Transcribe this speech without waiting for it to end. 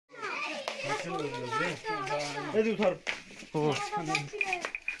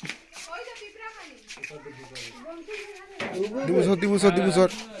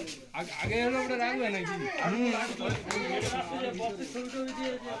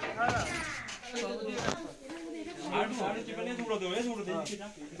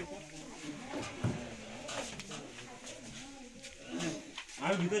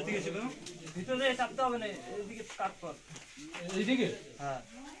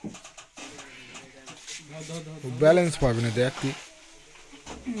Balance পাবে না দেখ তুই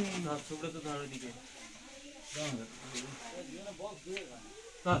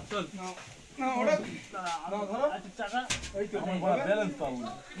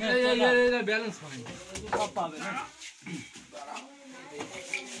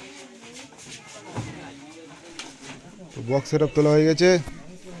বক্স সেটআপ তোলা হয়ে গেছে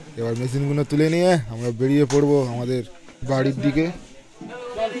এবার মেশিনগুলো তুলে নিয়ে আমরা বেরিয়ে পড়বো আমাদের বাড়ির দিকে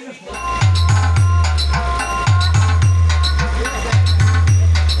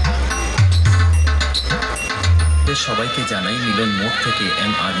সবাইকে জানাই মিলন মোড় থেকে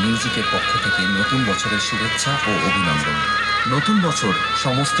এমআর মিউজিকের পক্ষ থেকে নতুন বছরের শুভেচ্ছা ও অভিনন্দন নতুন বছর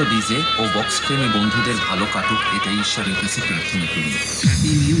সমস্ত ডিজে ও বক্স প্রেমী বন্ধুদের ভালো কাটুক এটাই ঈশ্বরের কাছে প্রার্থনা করি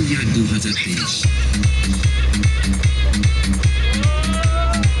হ্যাপি নিউ ইয়ার 2023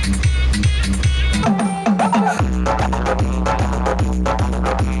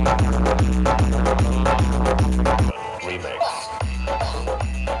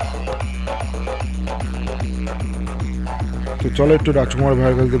 তো চলো একটু রাজকুমার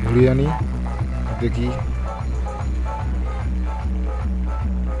ভাইয়ের কাছে ঘুরিয়ে আনি দেখি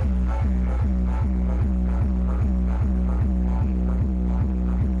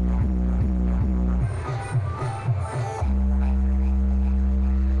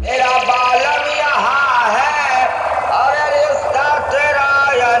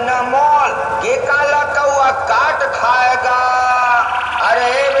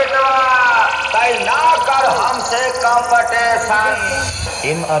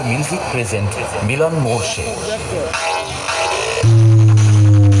एमआर म्यूजिक प्रेजेंट मिलन मोड़ से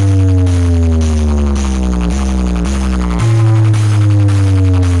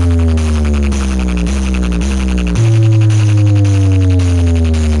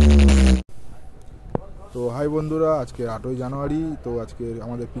তো হাই বন্ধুরা আজকে 8ই জানুয়ারি তো আজকে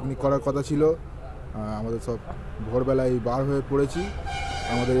আমাদের পিকনিক করার কথা ছিল আমাদের সব ভোরবেলায় বার হয়ে পড়েছি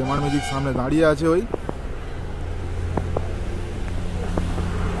আমাদের এমআর মিউজিক সামনে দাঁড়িয়ে আছে ওই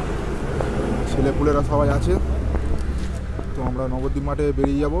ছেলেপুলেরা সবাই আছে তো আমরা নবদ্বীপ মাঠে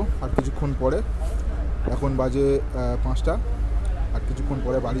বেরিয়ে যাব আর কিছুক্ষণ পরে এখন বাজে 5টা আর কিছুক্ষণ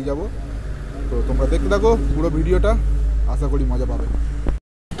পরে বাড়ি যাব তো তোমরা দেখতে থাকো পুরো ভিডিওটা আশা করি মজা পাবে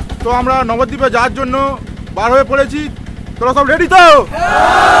তো আমরা নবদ্বীপে যাওয়ার জন্য বার হয়ে পড়েছি তোরা সব রেডি তো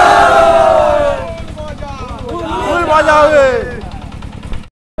খুবই মজা হবে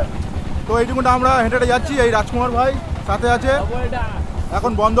তো এইটুকুটা আমরা হেঁটে হেঁটে যাচ্ছি এই রাজকুমার ভাই সাথে আছে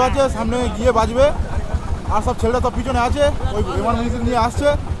এখন বন্ধ আছে সামনে গিয়ে বাজবে আর সব ছেলেরা সব পিছনে আছে ওই এমআর মিউজিক নিয়ে আসছে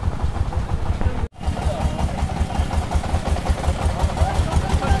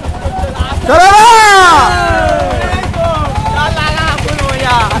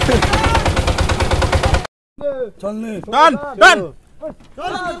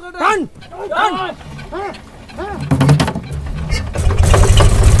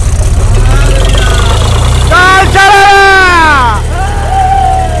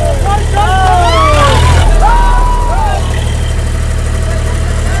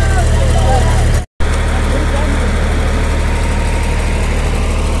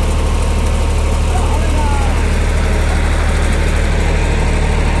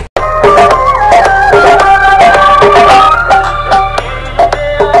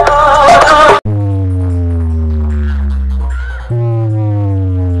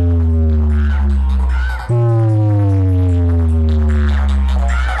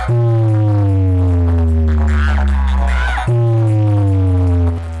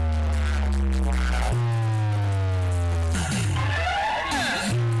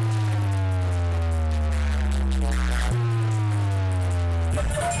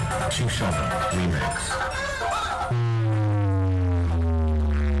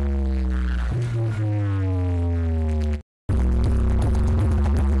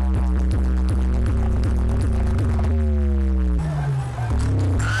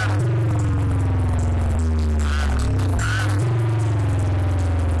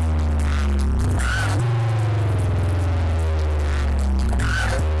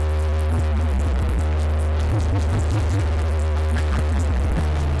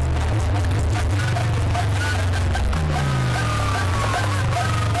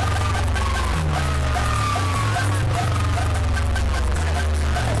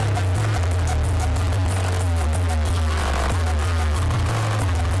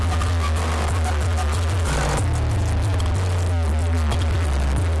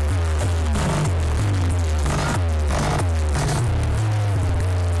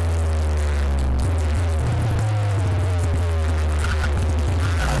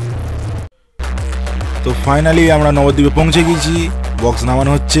ফাইনালি আমরা নবদ্বীপে পৌঁছে গেছি। বক্স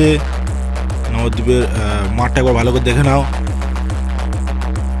নামানো হচ্ছে। নবদ্বীপের মাঠটা একবার ভালো করে দেখে নাও,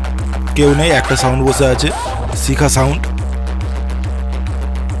 কেউ নেই, একটা সাউন্ড বসে আছে, শিখা সাউন্ড।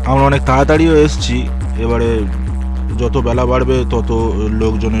 আমরা অনেক তাড়াতাড়িও এসেছি, এবারে যত বেলা বাড়বে তত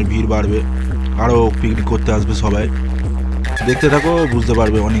লোকজনের ভিড় বাড়বে, আরও পিকনিক করতে আসবে সবাই। দেখতে থাকো, বুঝতে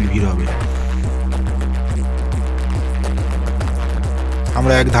পারবে অনেক ভিড় হবে।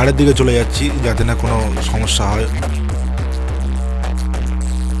 আমরা এক ধারের দিকে চলে যাচ্ছি যাতে না কোনো সমস্যা হয়।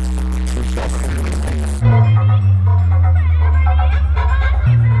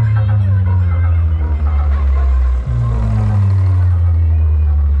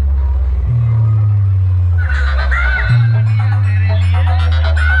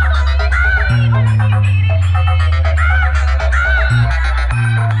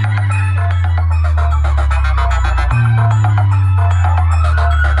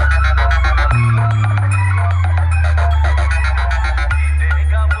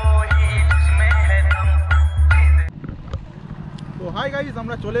 হাই গাইস,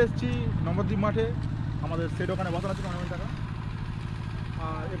 আমরা চলে এসেছি নবদ্বীপ মাঠে। আমাদের সেট ওখানে বসানো আছে অনেক টাকা,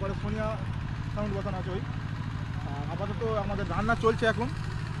 আর এরপরে সোনিয়া সাউন্ড বসানো আছে ওই। আপাতত আমাদের রান্না চলছে, এখন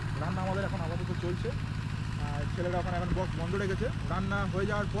রান্না আমাদের এখন আপাতত চলছে। আর ছেলেরা ওখানে এখন বক্স বন্ধ রেখেছে। রান্না হয়ে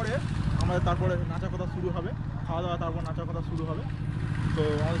যাওয়ার পরে আমাদের তারপরে নাচা কথা শুরু হবে, খাওয়া দাওয়া, তারপর নাচা কথা শুরু হবে। তো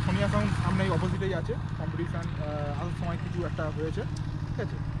আমাদের সোনিয়া সাউন্ড সামনেই অপোজিটেই আছে। কম্পিটিশান আসার সময় কিছু একটা হয়েছে, ঠিক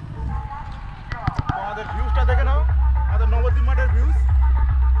আছে। তো আমাদের ভিউজটা দেখে নাও, আমাদের নবদ্বীপ মাঠের ভিউজ।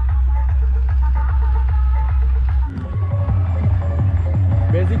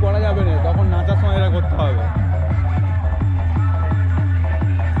 বেশি করা যাবে না, তখন নাচার সময় এটা করতে হবে।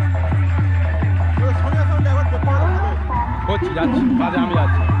 করছি, যাচ্ছি কাজে, আমি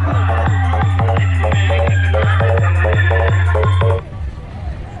যাচ্ছি।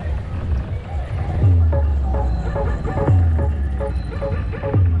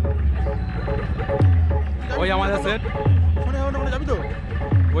 ওই আমাদের সেট, যাবি তো?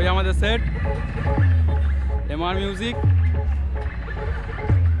 ওই আমাদের সেট, এমআর মিউজিক।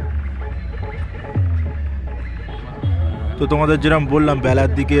 তো তোমাদের যেরকম বললাম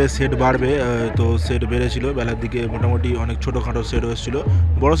বেলার দিকে সেট বাড়বে, তো সেট বেড়েছিল বেলার দিকে। মোটামুটি অনেক ছোটোখাটো সেট এসেছিলো।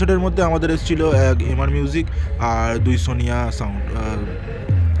 বড়ো সেটের মধ্যে আমাদের এসেছিলো এক এমআর মিউজিক আর 2 সোনিয়া সাউন্ড,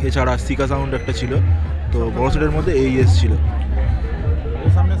 এছাড়া শিখা সাউন্ড একটা ছিল। তো বড়ো সেটের মধ্যে এই এসেছিলো।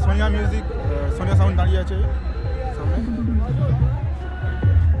 সামনে সোনিয়া মিউজিক, সোনিয়া সাউন্ড দাঁড়িয়ে আছে সামনে।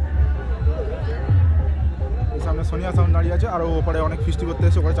 সামনে সোনিয়া সাউন্ড দাঁড়িয়ে আছে, আর ওপরে অনেক ফিস্টি করতে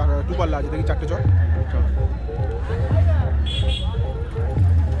এসে ওপরে টুপাল্লা আছে, দেখি 4টে চল।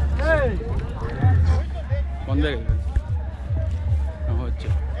 বন্ধ হচ্ছে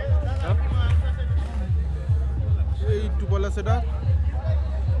এই টুপাল্লা সেটা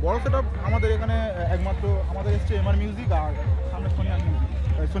বড় সেট আমাদের এখানে একমাত্র আমাদের এসছে এমআর মিউজিক, আর সামনে সোনিয়া মিউজিক,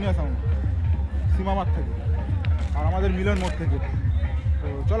 সোনিয়া সাউন্ড সীমামার থেকে, আর আমাদের মিলন মোড় থেকে। তো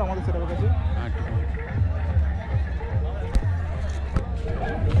চলো আমাদের সেটার কাছে।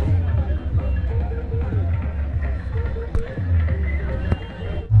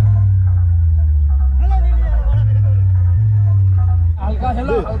 হালকা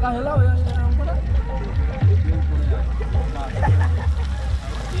হেলো, হালকা হেলো।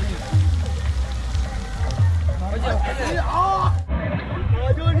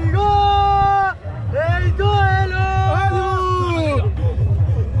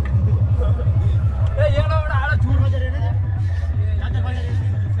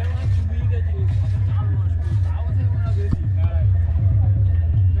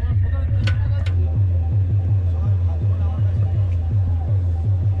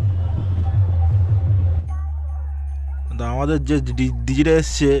 আমাদের যে ডিজিটা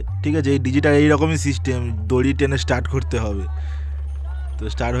এসছে, ঠিক আছে, এই ডিজিটা এইরকমই সিস্টেম, দড়ি টেনে স্টার্ট করতে হবে। তো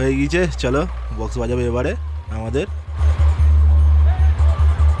স্টার্ট হয়ে গিয়েছে, চলো বক্স বাজাবে এবারে আমাদের।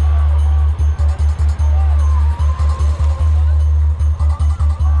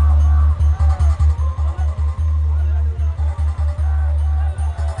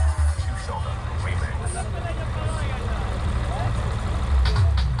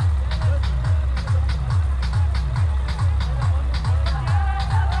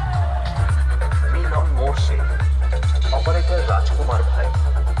 ऑपरेटर राजकुमार भाई।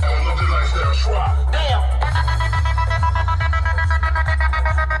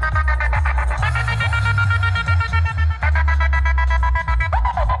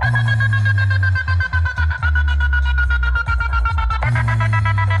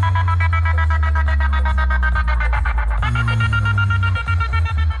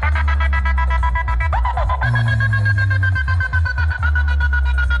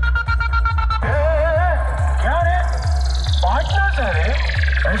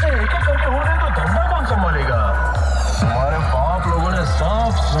 ऐसे एक एक करके उड़ गए तो धंधा कौन संभालेगा? हमारे बाप लोगों ने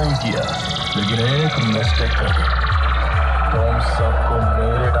साफ सही किया, लेकिन एक मिस्टेक कर दी। तुम सबको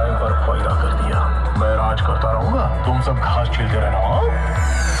मेरे टाइम पर पैदा कर दिया। मैं राज करता रहूंगा, तुम सब घास छीलते रहना।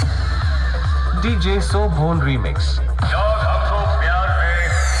 डीजे सो भोल रीमिक्स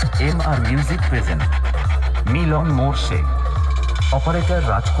MR म्यूजिक प्रेजेंट मिलन मोड़ से ऑपरेटर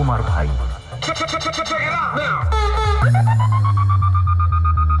राजकुमार भाई।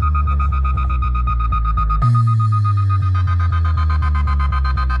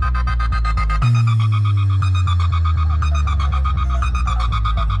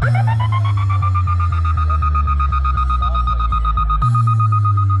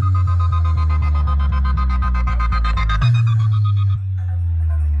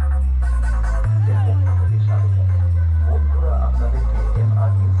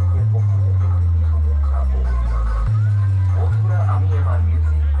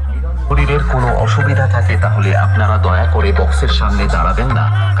 শরীরের কোনো অসুবিধা থাকে তাহলে আপনারা দয়া করে বক্সের সামনে দাঁড়াবেন না,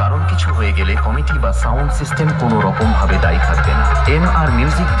 কারণ কিছু হয়ে গেলে কমিটি বা সাউন্ড সিস্টেম কোনো রকম ভাবে দায়ী থাকবে না। MR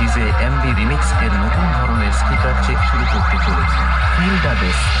music DJ MB remix এর নতুন ধরনের স্পিকার চেক শুরু করতে চলেছে। Feel the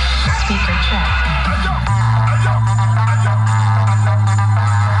base speaker check.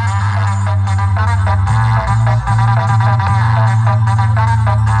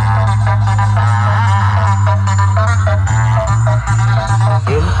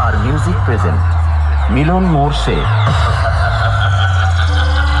 MR music present मिलन मोड़ से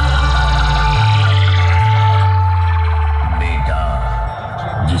बेटा,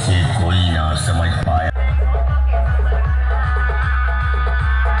 जिसे कोई ना समझ पाया।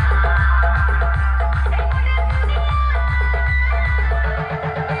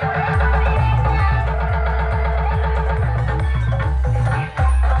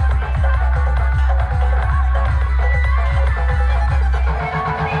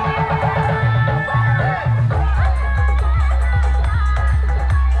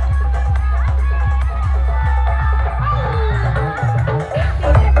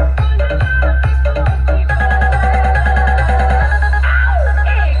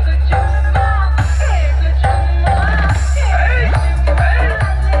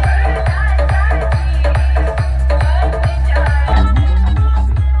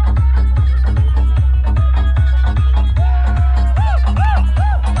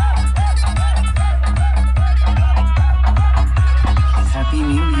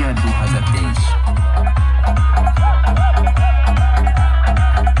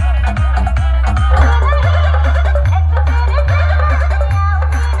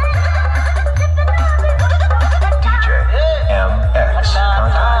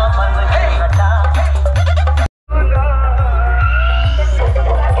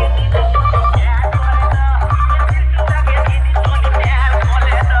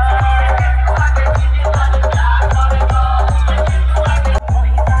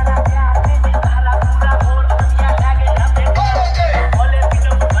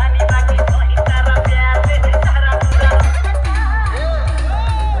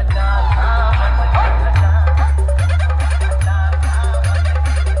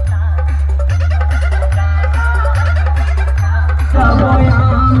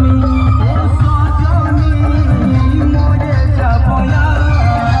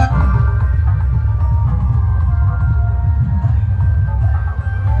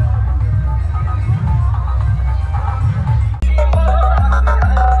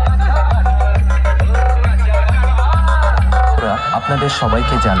 আপনাদের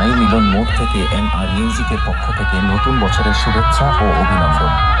সবাইকে জানাই মিলন মোড় থেকে MR মিউজিকের পক্ষ থেকে নতুন বছরের শুভেচ্ছা ও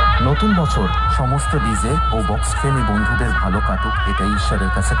অভিনন্দন। নতুন বছর সমস্ত ডিজে ও বক্স প্রেমী বন্ধুদের ভালো কাটুক, এটাই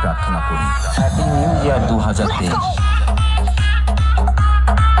ঈশ্বরের কাছে প্রার্থনা করি। Happy new year 2023।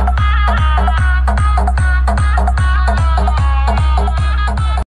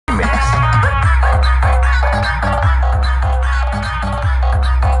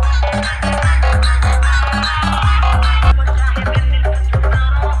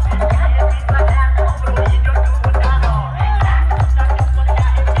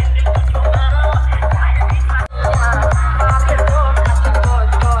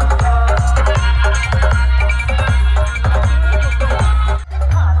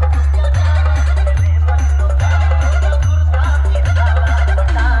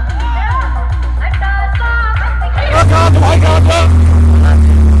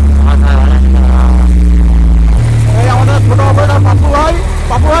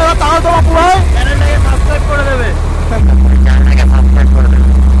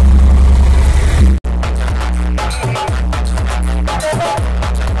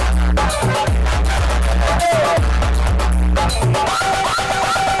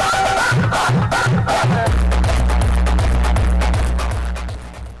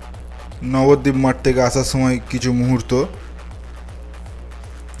 নবদ্বীপ মাঠ থেকে আসার সময় কিছু মুহূর্ত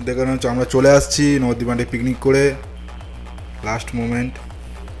দেখানো হচ্ছে। আমরা চলে আসছি নবদ্বীপ মাঠে পিকনিক করে, লাস্ট মোমেন্ট।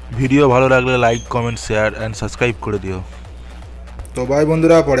 ভিডিও ভালো লাগলে like, comment, share and subscribe করে দিও। তো বাই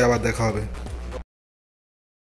বন্ধুরা, পরে আবার দেখা হবে।